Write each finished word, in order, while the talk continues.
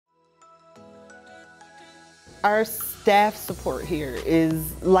Our staff support here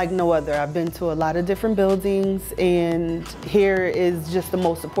is like no other. I've been to a lot of different buildings, and here is just the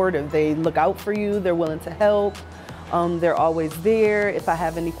most supportive. They look out for you, they're willing to help, they're always there. If I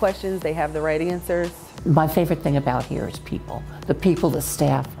have any questions, they have the right answers. My favorite thing about here is people. The people, the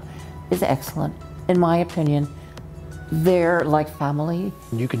staff is excellent. In my opinion, they're like family.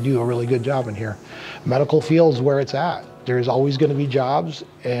 You can do a really good job in here. Medical field's where it's at. There's always going to be jobs,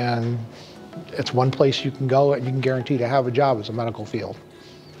 and it's one place you can go and you can guarantee to have a job as a medical field.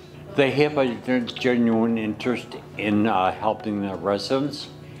 They have a genuine interest in helping the residents,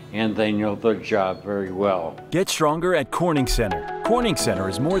 and they know their job very well. Get stronger at Corning Center. Corning Center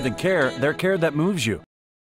is more than care, they're care that moves you.